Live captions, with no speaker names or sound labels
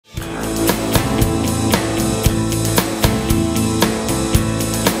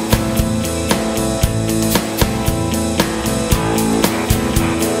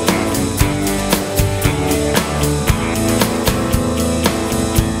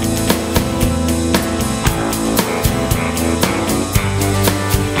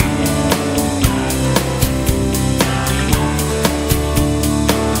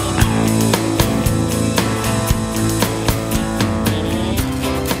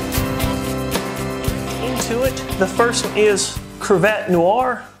The first one is Cravate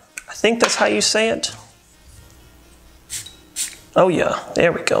Noir. I think that's how you say it. Oh yeah,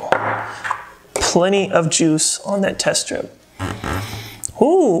 there we go. Plenty of juice on that test strip.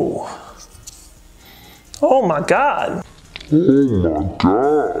 Ooh. Oh my God. Oh my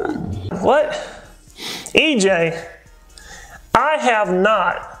God. What? EJ, I have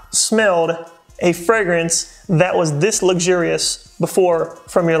not smelled a fragrance that was this luxurious before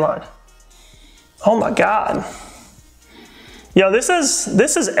from your line. Oh my God. Yo, this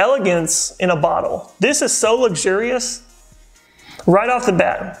is elegance in a bottle. This is so luxurious. Right off the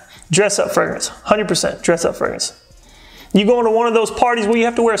bat, dress up fragrance, 100% dress up fragrance. You going to one of those parties where you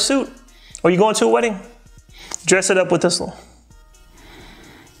have to wear a suit, or you going to a wedding, dress it up with this one.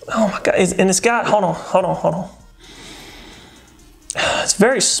 Oh my God, and it's got, hold on. It's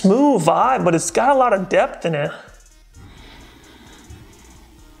very smooth vibe, but it's got a lot of depth in it.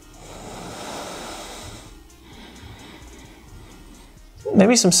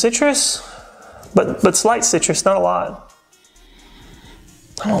 Maybe some citrus, but slight citrus, not a lot.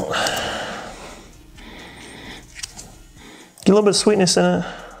 Get a little bit of sweetness in it.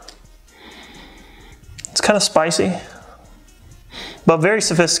 It's kind of spicy, but very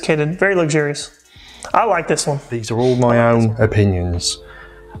sophisticated, very luxurious. I like this one. These are all my own opinions.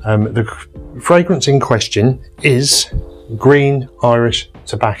 The fragrance in question is Green Irish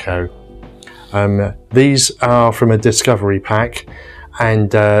Tobacco. These are from a discovery pack, and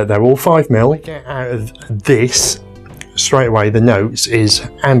they're all 5 ml. What we get out of this straight away, the notes is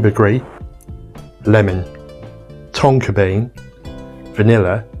ambergris, lemon, tonka bean,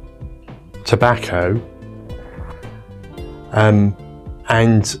 vanilla, tobacco,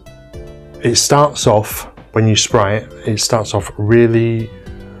 and it starts off, when you spray it, it starts off really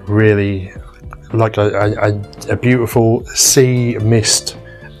like a beautiful sea mist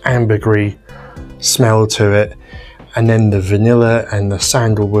ambergris smell to it, and then the vanilla and the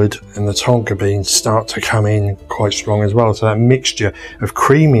sandalwood and the tonka beans start to come in quite strong as well. So that mixture of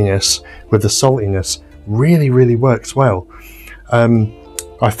creaminess with the saltiness really works well.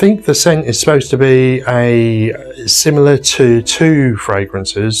 I think the scent is supposed to be similar to 2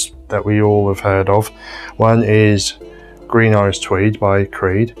 fragrances that we all have heard of. One is Green Irish Tweed by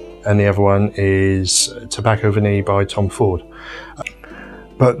Creed, and the other one is Tobacco Vanille by Tom Ford.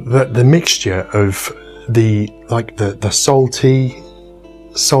 But the mixture of the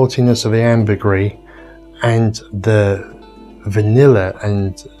saltiness of the ambergris and the vanilla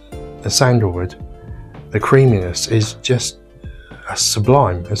and the sandalwood, the creaminess is just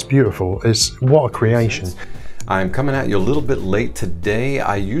sublime. It's beautiful. What a creation. I'm coming at you a little bit late today.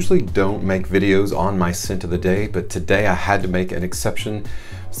 I usually don't make videos on my scent of the day, but today I had to make an exception.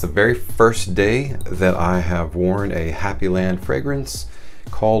 It's the very first day that I have worn a Happyland fragrance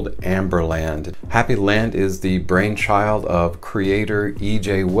called Amberland. Happyland is the brainchild of creator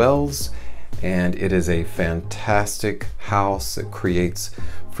E.J. Wells, and it is a fantastic house that creates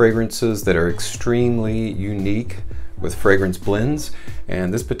fragrances that are extremely unique with fragrance blends,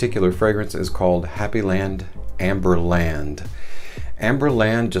 and this particular fragrance is called Happyland Amberland.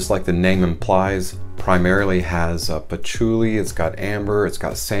 Amberland, just like the name implies, primarily has patchouli, it's got amber, it's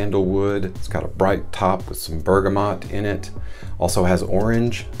got sandalwood, it's got a bright top with some bergamot in it, also has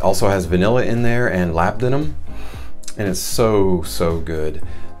orange, also has vanilla in there and labdanum, and it's so good.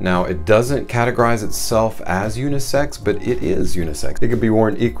 Now, it doesn't categorize itself as unisex, but it is unisex. It can be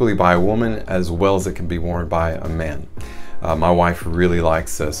worn equally by a woman as well as it can be worn by a man. My wife really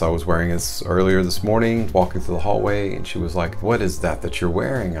likes this. I was wearing this earlier this morning, walking through the hallway, and she was like, "What is that you're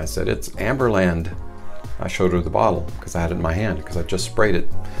wearing?" I said, "It's Amberland." I showed her the bottle because I had it in my hand because I just sprayed it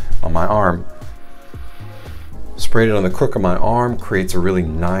on my arm. Sprayed it on the crook of my arm, creates a really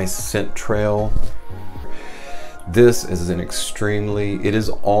nice scent trail. This is it is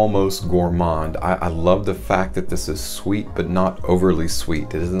almost gourmand. I love the fact that this is sweet, but not overly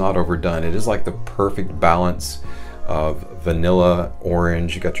sweet. It is not overdone. It is like the perfect balance of vanilla,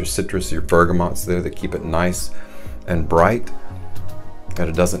 orange. You got your citrus, your bergamots there that keep it nice and bright. That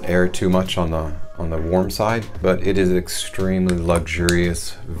it doesn't air too much on the warm side, but it is extremely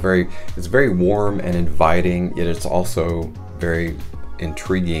luxurious. It's very warm and inviting, yet it's also very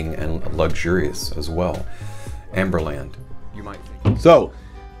intriguing and luxurious as well. Amberland, you might think. So,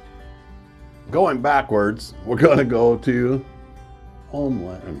 going backwards, we're gonna go to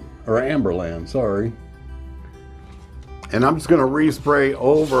Homeland, or Amberland, sorry. And I'm just gonna respray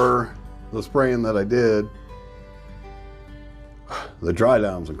over the spraying that I did. The dry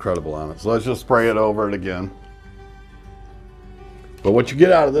down's incredible on it, so let's just spray it over it again. But what you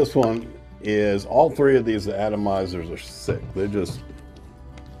get out of this one is all 3 of these atomizers are sick. They're just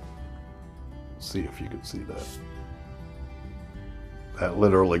see if you can see that. That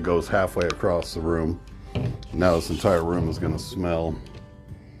literally goes halfway across the room. Now this entire room is going to smell.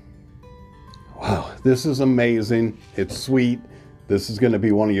 Wow, this is amazing. It's sweet. This is going to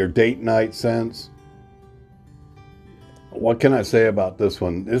be one of your date night scents. What can I say about this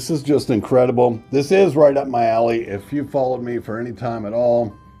one? This is just incredible. This is right up my alley. If you followed me for any time at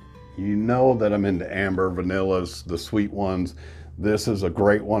all, you know that I'm into amber vanillas, the sweet ones. This is a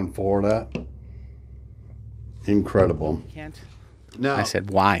great one for that. Incredible. No. I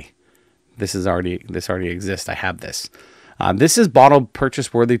said, why? This already exists. I have this. This is bottle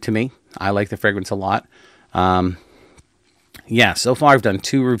purchase worthy to me. I like the fragrance a lot. Yeah, so far I've done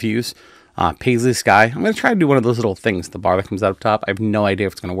 2 reviews. Paisley Sky. I'm going to try to do one of those little things, the bar that comes out up top. I have no idea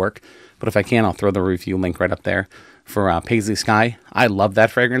if it's going to work, but if I can, I'll throw the review link right up there for Paisley Sky. I love that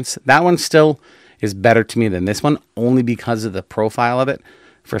fragrance. That one still is better to me than this one, only because of the profile of it.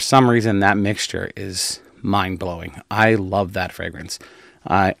 For some reason, that mixture is mind-blowing. I love that fragrance.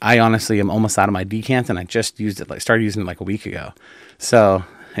 I honestly am almost out of my decant, and I just started using it like a week ago. So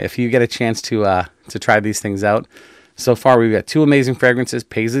if you get a chance to try these things out, so far we've got 2 amazing fragrances,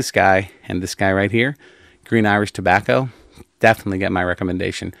 Paisley Sky and this guy right here, Green Irish Tobacco. Definitely get my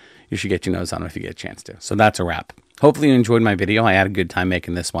recommendation. You should get your nose on them if you get a chance to. So that's a wrap. Hopefully you enjoyed my video. I had a good time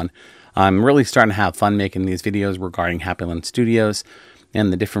making this one. I'm really starting to have fun making these videos regarding Happyland Studios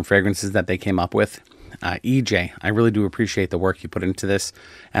and the different fragrances that they came up with. EJ, I really do appreciate the work you put into this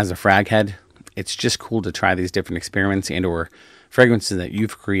as a frag head. It's just cool to try these different experiments and or fragrances that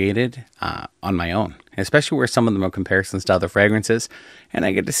you've created on my own, especially where some of them are comparisons to other fragrances, and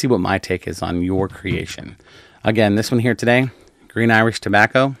I get to see what my take is on your creation. Again, this one here today, Green Irish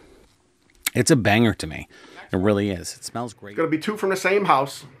Tobacco, it's a banger to me. It really is. It smells great. It's going to be 2 from the same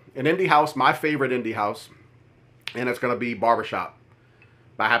house, an indie house, my favorite indie house, and it's going to be Barbershop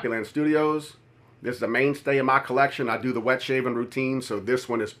by Happyland Studios. This is a mainstay in my collection. I do the wet shaving routine, so this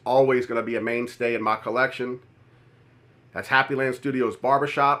one is always going to be a mainstay in my collection. That's Happyland Studios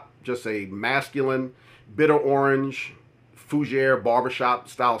Barbershop, just a masculine, bitter orange, fougere barbershop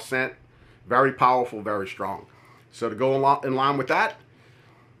style scent. Very powerful, very strong. So to go in line with that,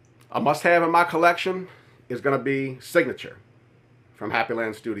 a must-have in my collection is going to be Signature from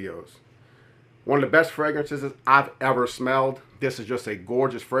Happyland Studios. One of the best fragrances I've ever smelled. This is just a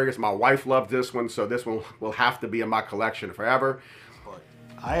gorgeous fragrance. My wife loved this one, so this one will have to be in my collection forever.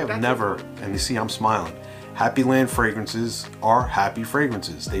 I have never, and you see I'm smiling, Happyland fragrances are happy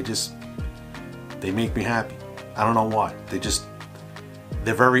fragrances. They make me happy. I don't know why.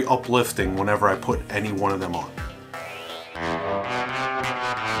 They're very uplifting whenever I put any one of them on.